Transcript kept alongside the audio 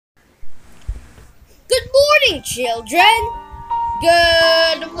Good morning, children.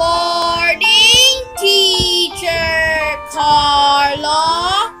 Good morning, Teacher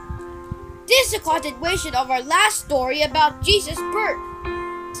Carlo. This is a continuation of our last story about Jesus' birth.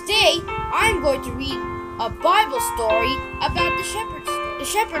 Today, I'm going to read a Bible story about the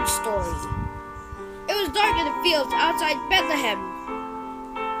shepherd's story. It was dark in the fields outside Bethlehem,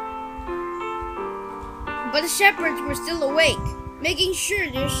 but the shepherds were still awake, making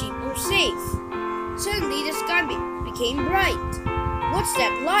sure their sheep were safe. Suddenly, the sky became bright. "What's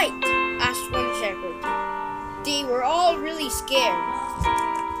that light?" asked one shepherd. They were all really scared.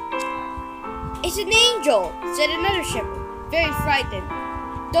 "It's an angel," said another shepherd, very frightened.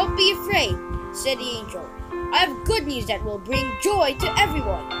 "Don't be afraid," said the angel. "I have good news that will bring joy to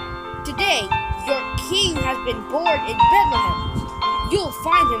everyone. Today, your king has been born in Bethlehem. You'll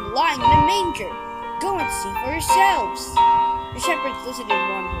find him lying in a manger. Go and see for yourselves." The shepherds listened in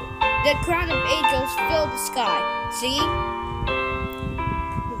wonder. The crown of angels filled the sky, singing,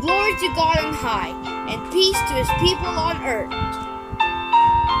 "Glory to God on high, and peace to his people on earth."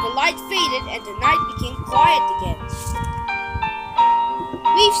 The light faded and the night became quiet again.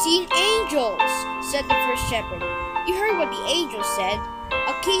 "We've seen angels," said the first shepherd. "You heard what the angel said.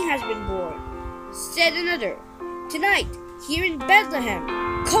 A king has been born," said another. "Tonight, here in Bethlehem.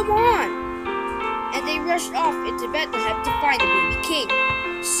 Come on!" And they rushed off into Bethlehem to find the baby king.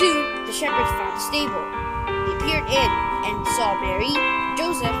 Soon, the shepherds found the stable. They peered in and saw Mary,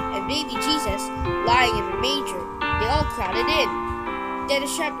 Joseph, and baby Jesus lying in the manger. They all crowded in. Then the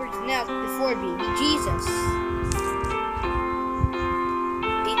shepherds knelt before baby Jesus.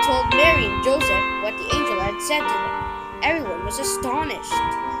 They told Mary and Joseph what the angel had said to them. Everyone was astonished.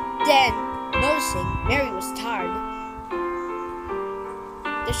 Then, noticing Mary was tired,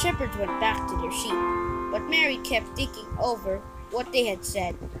 the shepherds went back to their sheep, but Mary kept thinking over what they had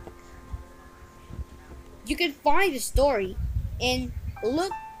said. You can find the story in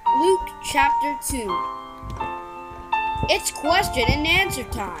Luke chapter 2. It's question and answer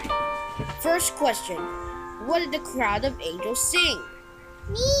time. First question: what did the crowd of angels sing?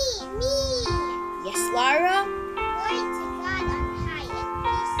 Me. Yes, Lara? Glory to God on high and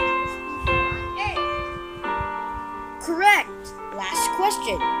peace to his people on earth. Correct. Last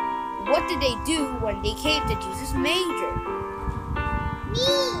question: what did they do when they came to Jesus' manger?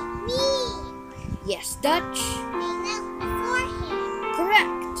 Me. Yes, Dutch? They knelt before him.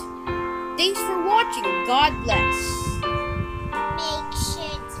 Correct. Thanks for watching and God bless. Make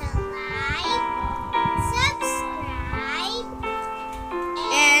sure to like, subscribe,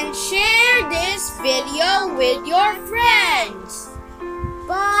 And share this video with your friends.